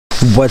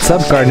What's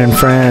up, garden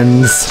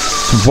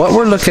friends? What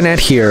we're looking at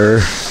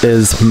here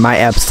is my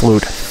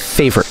absolute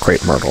favorite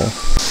crepe myrtle.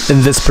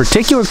 And this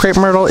particular crepe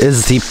myrtle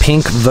is the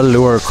Pink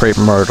Velour Crape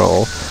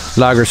Myrtle,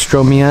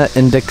 Lagerstroemia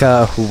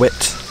indica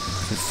Whit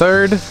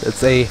III.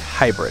 It's a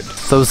hybrid.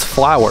 Those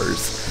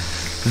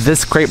flowers.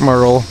 This crepe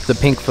myrtle, the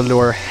Pink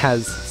Velour,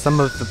 has some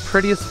of the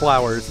prettiest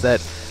flowers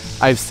that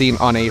I've seen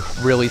on a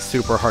really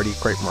super hardy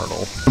crepe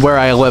myrtle. Where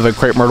I live, a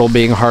crepe myrtle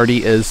being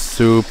hardy is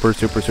super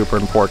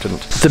important.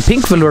 The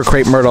Pink Velour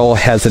Crape Myrtle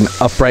has an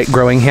upright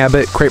growing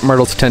habit. Crepe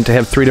myrtles tend to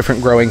have 3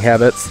 different growing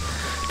habits,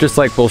 just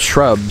like both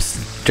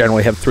shrubs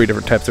generally have 3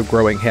 different types of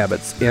growing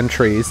habits. And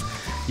trees,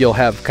 you'll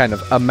have kind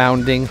of a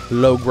mounding,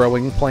 low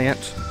growing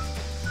plant.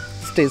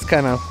 Stays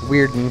kind of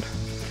weird and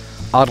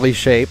oddly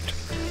shaped.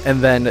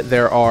 And then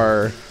there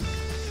are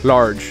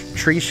large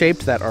tree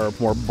shaped that are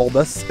more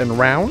bulbous and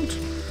round.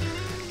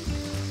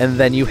 And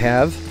then you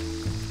have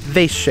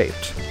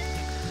vase-shaped,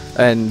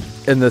 and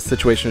in this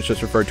situation it's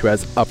just referred to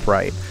as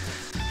upright.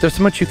 There's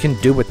so much you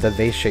can do with the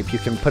vase shape. You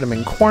can put them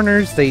in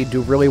corners. They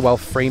do really well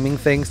framing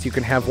things. You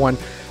can have one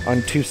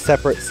on 2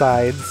 separate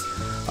sides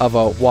of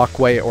a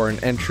walkway or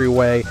an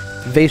entryway.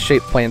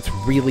 Vase-shaped plants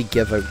really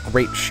give a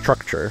great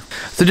structure.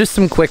 So just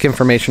some quick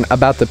information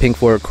about the Pink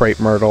Velour Crape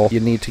Myrtle.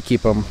 You need to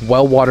keep them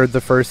well watered the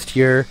first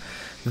year.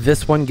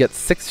 This one gets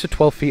 6 to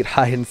 12 feet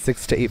high and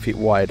 6 to 8 feet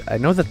wide. I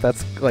know that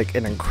that's like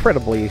an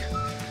incredibly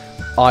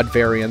odd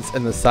variance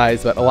in the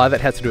size, but a lot of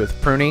that has to do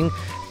with pruning.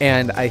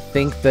 And I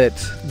think that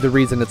the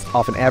reason it's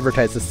often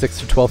advertised as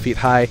 6 to 12 feet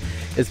high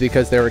is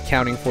because they're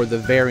accounting for the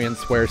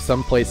variance where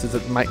some places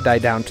it might die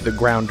down to the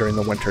ground during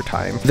the winter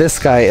time. This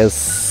guy is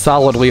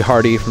solidly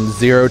hardy from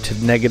 0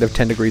 to negative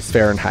 10 degrees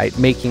Fahrenheit,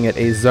 making it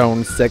a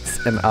zone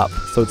 6 and up.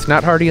 So it's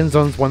not hardy in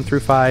zones 1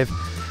 through 5.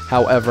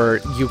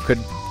 However, you could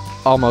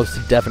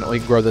almost definitely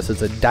grow this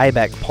as a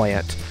dieback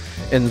plant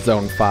in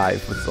zone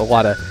 5 with a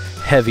lot of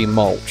heavy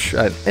mulch.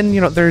 And you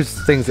know, there's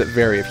things that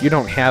vary. If you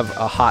don't have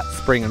a hot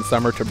spring and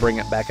summer to bring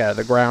it back out of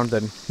the ground,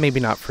 then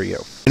maybe not for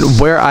you. And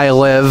where I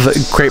live,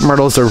 crepe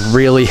myrtles are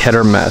really hit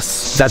or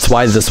miss. That's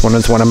why this one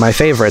is one of my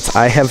favorites.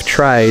 I have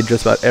tried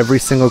just about every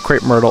single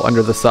crepe myrtle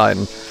under the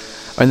sun.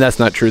 And that's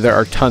not true. There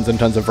are tons and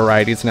tons of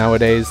varieties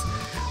nowadays,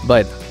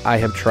 but I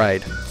have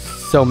tried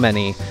so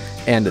many.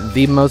 And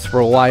the most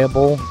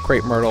reliable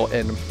crepe myrtle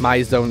in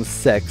my zone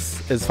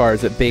 6, as far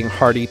as it being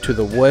hardy to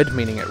the wood,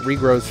 meaning it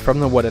regrows from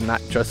the wood and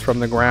not just from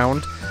the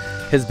ground,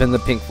 has been the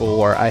Pink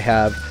Velour. I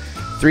have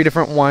 3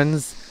 different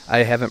ones. I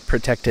haven't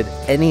protected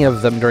any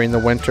of them during the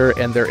winter,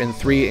 and they're in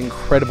 3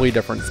 incredibly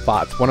different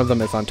spots. One of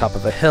them is on top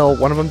of a hill,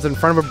 one of them's in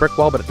front of a brick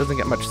wall, but it doesn't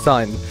get much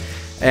sun,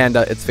 and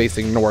it's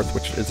facing north,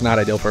 which is not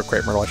ideal for a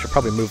crepe myrtle. I should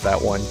probably move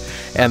that one.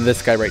 And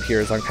this guy right here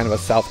is on kind of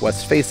a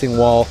southwest facing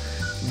wall,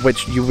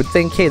 which you would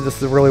think, hey, this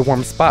is a really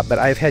warm spot, but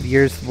I've had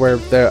years where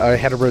I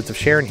had a Rose of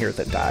Sharon here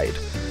that died.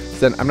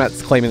 So I'm not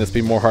claiming this to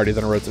be more hardy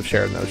than a Rose of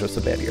Sharon. That was just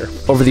a bad year.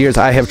 Over the years,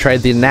 I have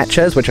tried the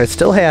Natchez, which I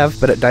still have,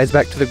 but it dies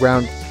back to the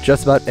ground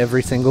just about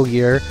every single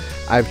year.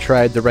 I've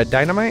tried the Red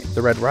Dynamite,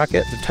 the Red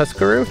Rocket, the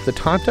Tuscaroo, the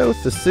Tonto,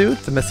 the Sioux,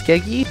 the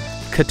Muskegee,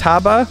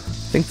 Catawba. I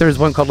think there's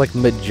one called like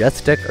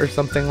Majestic or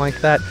something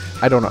like that.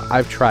 I don't know.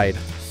 I've tried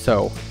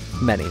so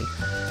many.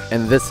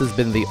 And this has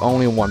been the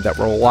only one that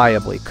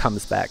reliably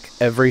comes back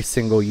every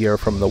single year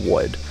from the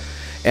wood.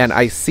 And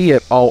I see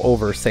it all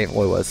over St.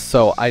 Louis,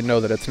 so I know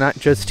that it's not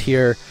just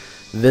here.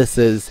 This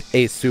is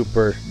a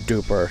super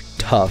duper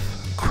tough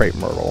crepe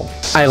myrtle.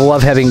 I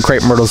love having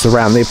crepe myrtles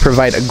around. They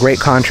provide a great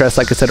contrast.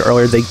 Like I said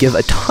earlier, they give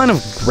a ton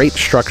of great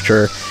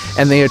structure,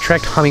 and they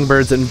attract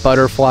hummingbirds and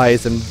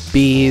butterflies and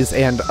bees,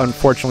 and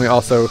unfortunately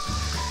also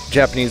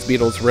Japanese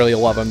beetles really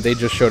love them. They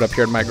just showed up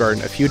here in my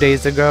garden a few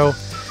days ago,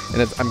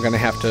 and I'm going to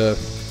have to,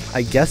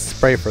 I guess,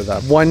 spray for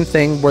them. One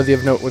thing worthy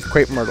of note with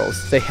crepe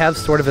myrtles, they have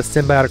sort of a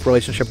symbiotic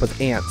relationship with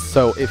ants,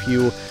 so if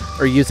you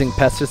are using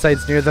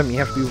pesticides near them, you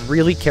have to be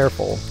really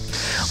careful.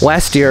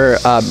 Last year,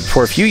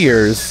 for a few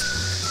years,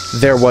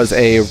 there was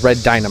a Red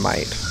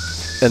Dynamite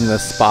in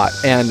this spot,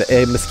 and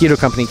a mosquito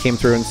company came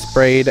through and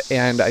sprayed,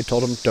 and I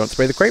told them, don't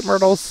spray the crepe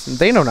myrtles.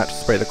 They know not to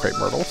spray the crepe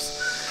myrtles,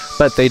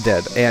 but they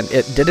did, and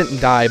it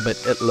didn't die,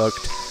 but it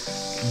looked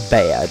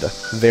bad.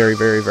 Very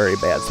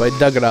bad. So I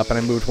dug it up and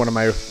I moved one of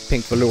my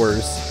Pink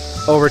Velours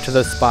over to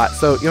this spot.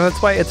 So, you know,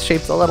 that's why its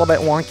shape's a little bit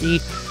wonky.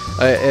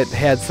 It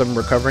had some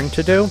recovering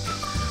to do.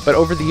 But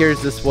over the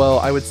years, this will,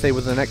 I would say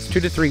within the next 2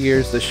 to 3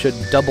 years, this should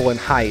double in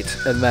height.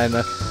 And then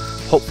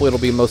hopefully it'll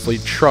be mostly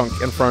trunk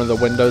in front of the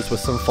windows with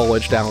some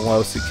foliage down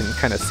low so you can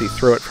kind of see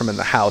through it from in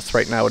the house.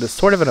 Right now it is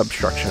sort of an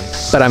obstruction,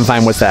 but I'm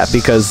fine with that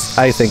because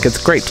I think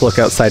it's great to look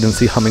outside and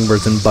see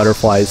hummingbirds and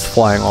butterflies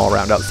flying all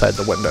around outside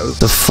the windows.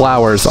 The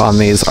flowers on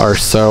these are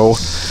so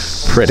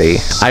pretty.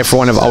 I, for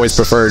one, have always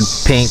preferred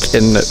pink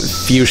and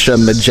fuchsia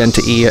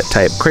magenta-y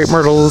type crepe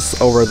myrtles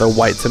over the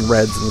whites and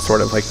reds and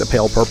sort of like the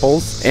pale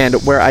purples. And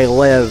where I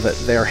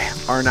live, there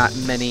are not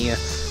many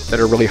that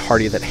are really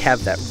hardy that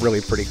have that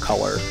really pretty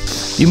color.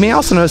 You may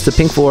also notice the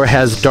Pink Velour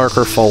has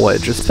darker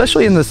foliage,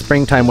 especially in the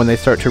springtime when they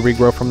start to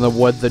regrow from the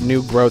wood. The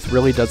new growth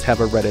really does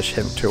have a reddish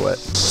hint to it.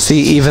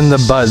 See, even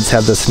the buds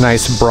have this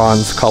nice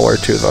bronze color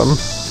to them.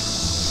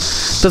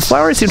 The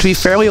flowers seem to be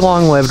fairly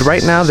long-lived.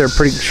 Right now they're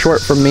pretty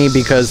short for me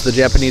because the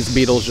Japanese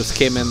beetles just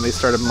came in, they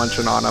started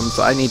munching on them,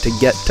 so I need to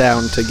get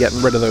down to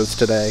getting rid of those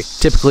today.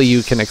 Typically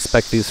you can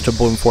expect these to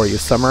bloom for you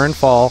summer and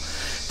fall.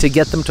 To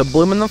get them to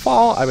bloom in the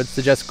fall, I would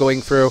suggest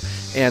going through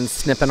and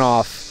snipping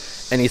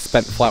off any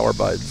spent flower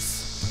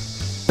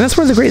buds. And that's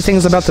one of the great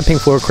things about the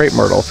Pink Velour Crape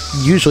Myrtle.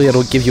 Usually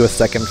it'll give you a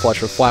second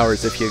flush of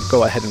flowers if you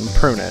go ahead and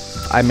prune it.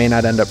 I may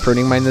not end up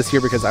pruning mine this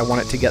year because I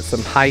want it to get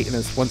some height,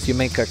 and once you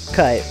make a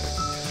cut,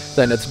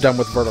 then it's done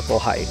with vertical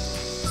height.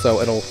 So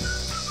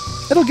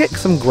it'll get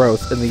some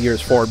growth in the years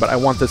forward, but I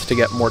want this to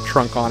get more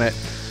trunk on it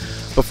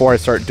before I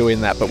start doing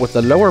that. But with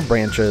the lower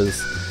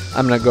branches,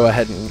 I'm going to go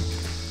ahead and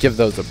give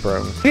those a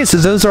prune. Okay, so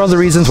those are all the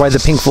reasons why the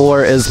Pink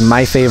Velour is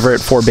my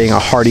favorite for being a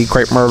hardy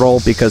crepe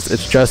myrtle, because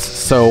it's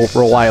just so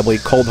reliably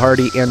cold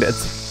hardy and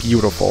it's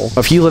beautiful.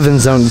 If you live in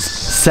zones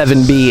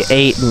 7B,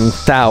 8, and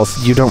south,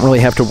 you don't really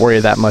have to worry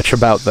that much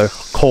about the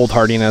cold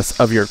hardiness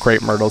of your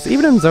crepe myrtles.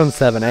 Even in zone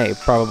 7A,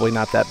 probably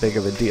not that big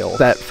of a deal.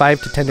 That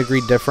 5 to 10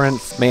 degree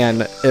difference,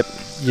 man,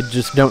 you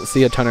just don't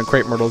see a ton of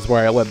crepe myrtles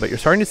where I live, but you're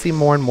starting to see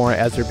more and more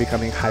as they're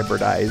becoming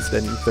hybridized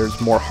and there's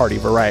more hardy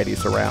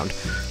varieties around,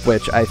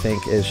 which I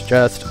think is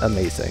just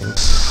amazing.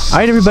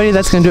 Alright everybody,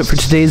 that's going to do it for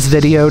today's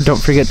video.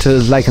 Don't forget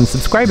to like and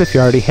subscribe if you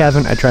already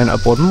haven't. I try and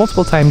upload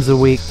multiple times a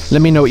week.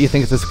 Let me know what you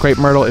think of this crepe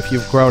myrtle, if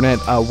you've grown it,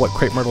 what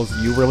crepe myrtles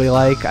you really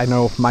like. I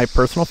know my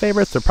personal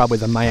favorites are probably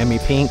the Miami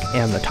Pink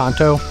and the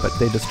Tonto, but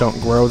they just don't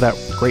grow that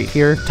great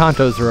here.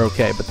 Tontos are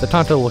okay, but the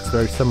Tonto looks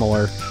very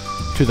similar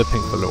to the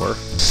Pink Velour.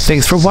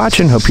 Thanks for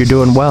watching. Hope you're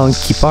doing well and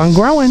keep on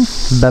growing.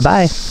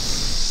 Bye-bye.